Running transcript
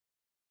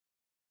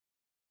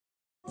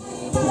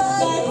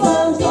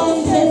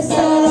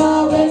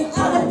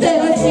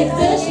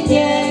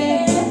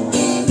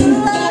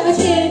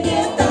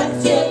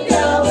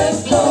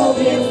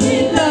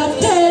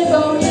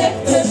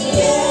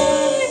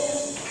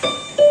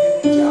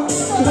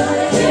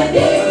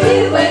Ciebie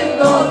byłem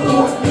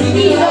gotów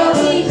i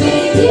robić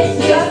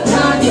jest jak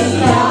na nie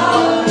ja.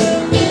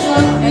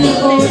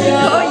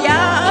 O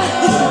ja!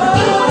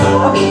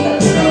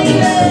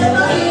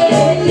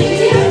 Kiedy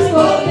cię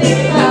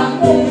spotykam,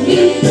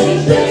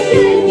 myślisz, że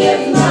się nie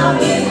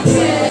znamy.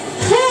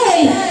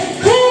 Hej,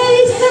 hej,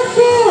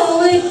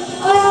 sokoły,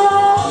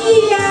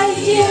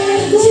 omijajcie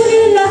góry,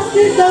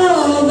 lasy,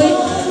 doły.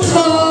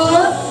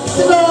 Dzwon,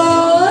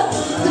 dzwon,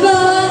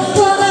 dzwon,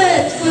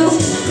 dzwoneczku,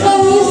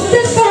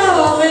 połóżcie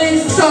cały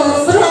z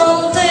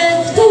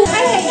obroneczku.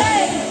 Hej,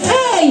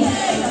 hej,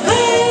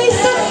 hej,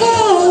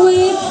 sokoły,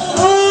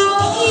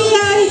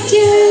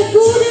 omijajcie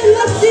góry,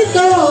 lasy,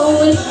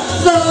 doły.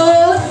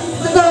 Dzwon,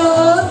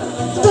 dzwon,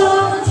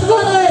 dzwon,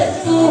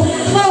 dzwoneczku,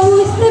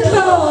 połóżcie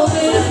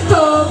cały z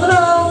obroneczku.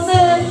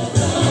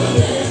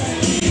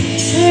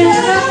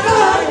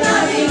 Szeroka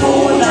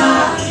wimuna,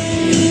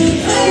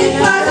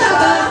 zwykła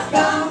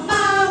zabawka,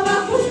 mała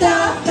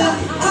huśtawka,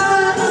 a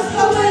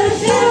rozkołę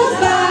się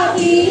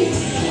rozbawi.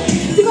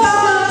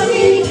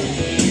 Dzwoni,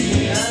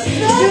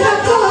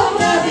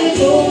 szeroka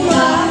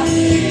wimuna,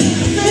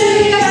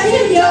 przyjechać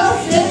się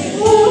wiosny,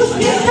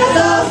 uśmiech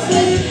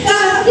radosny,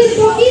 każdy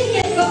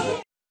powinien go.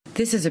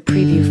 This is a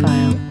preview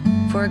file.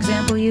 For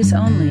example use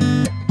only.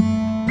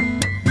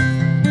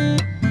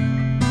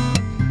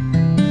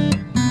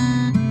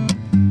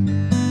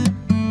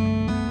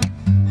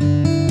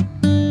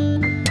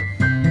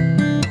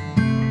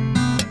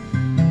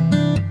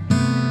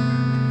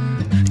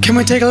 Can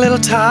we take a little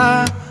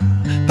time?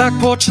 Back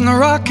porch in the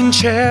rocking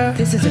chair.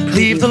 This is a preview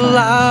Leave the file.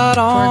 light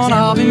For on, example,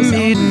 I'll be use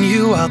meeting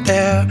you out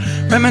there.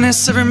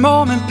 Reminisce every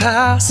moment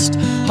past,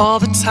 all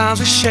the times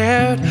we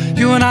shared.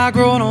 You and I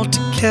growing old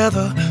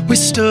together, we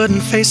stood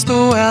and faced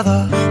the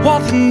weather.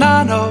 One thing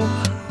I know,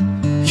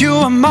 you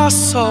are my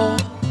soul.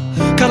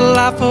 Got a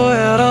life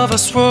ahead of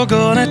us, we're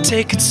gonna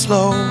take it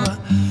slow.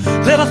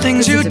 Little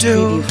things This you is a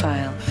do, preview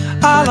file.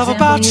 I For love example,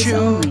 about use you.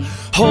 only.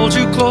 Hold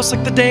you close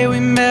like the day we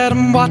met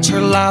and watch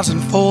our lives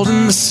unfold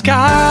in the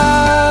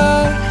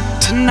sky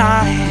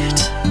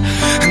tonight.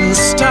 And the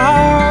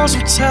stars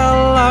will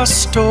tell our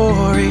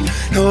story,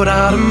 no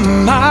doubt in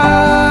my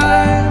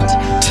mind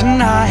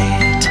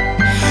tonight.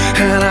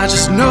 And I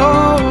just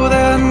know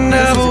there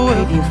never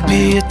will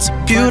be. It's a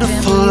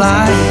beautiful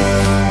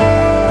life.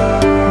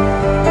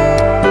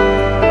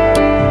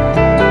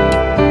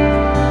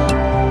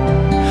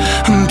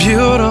 A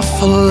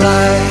beautiful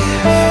life.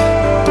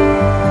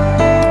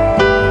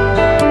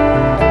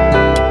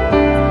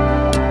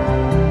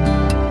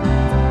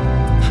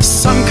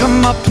 Sun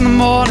come up in the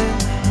morning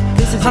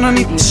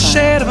underneath the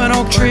shade of an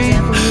oak tree.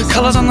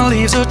 Colors on the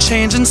leaves are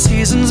changing,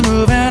 seasons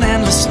moving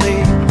endlessly.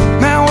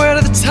 Man, where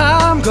did the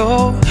time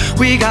go?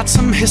 We got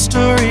some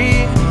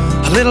history.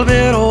 A little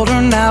bit older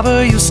now,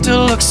 but you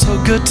still look so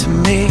good to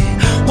me.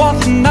 One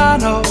thing I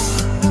know,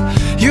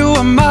 you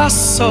are my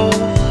soul.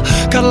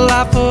 Got a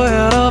life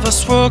ahead of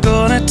us, we're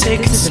gonna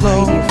take it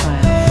slow.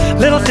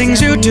 Little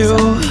things you do,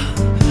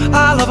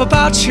 I love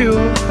about you.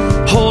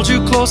 Hold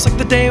you close like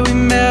the day we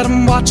met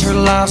and watch our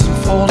lives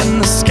unfold in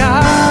the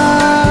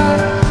sky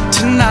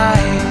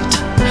tonight.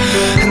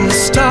 And the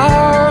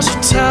stars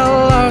will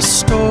tell our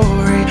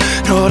story,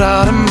 no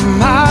doubt in my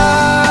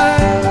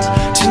mind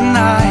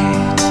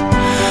tonight.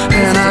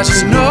 And I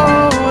just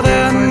know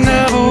there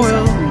never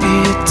will be.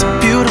 It's a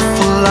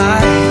beautiful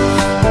life.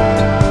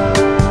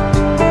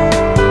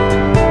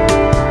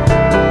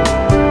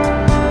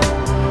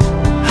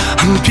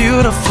 A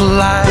beautiful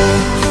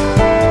life.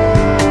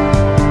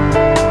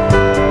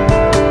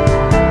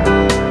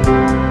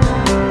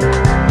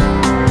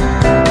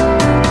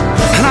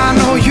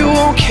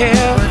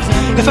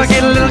 If I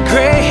get a little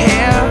gray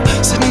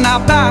hair, sitting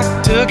out back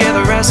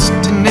together,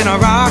 resting in our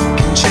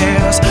rocking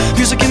chairs.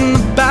 Music in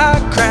the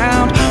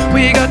background,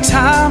 we got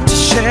time to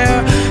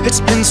share.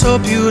 It's been so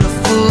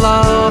beautiful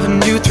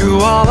loving you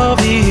through all of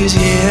these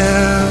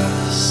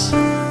years.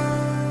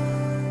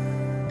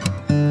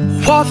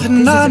 One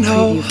thing I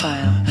know,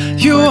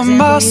 you are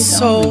my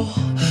soul.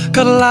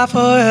 Got a life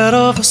ahead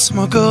of us and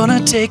we're gonna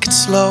take it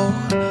slow.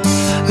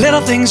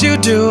 Little things you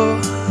do,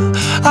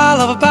 I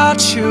love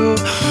about you.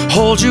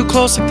 Hold you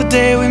close like the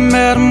day we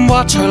met and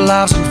watch our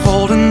lives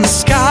unfold in the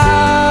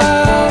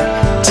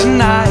sky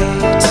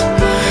tonight.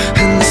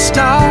 And the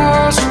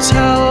stars will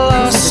tell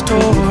our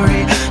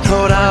story,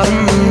 no doubt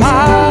in my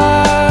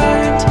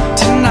mind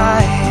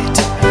tonight.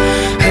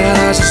 And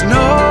I just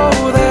know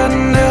there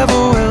never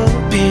will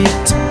be.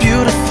 It's a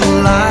beautiful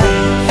life.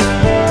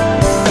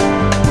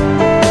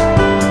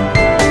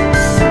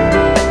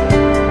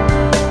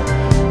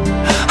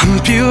 A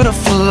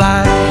beautiful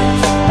life.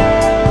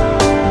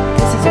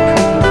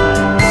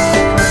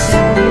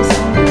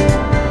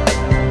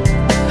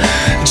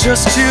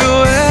 Just you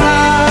and I.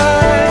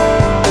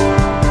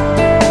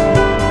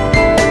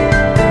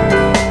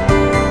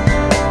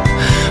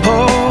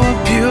 Oh, a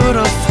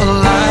beautiful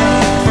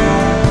life.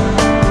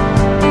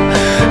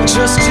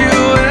 Just you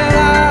and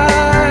I.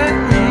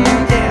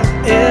 Yeah,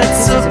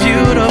 it's a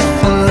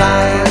beautiful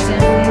life.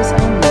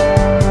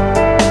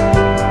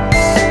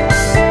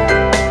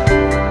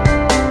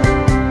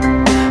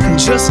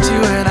 just you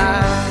and I.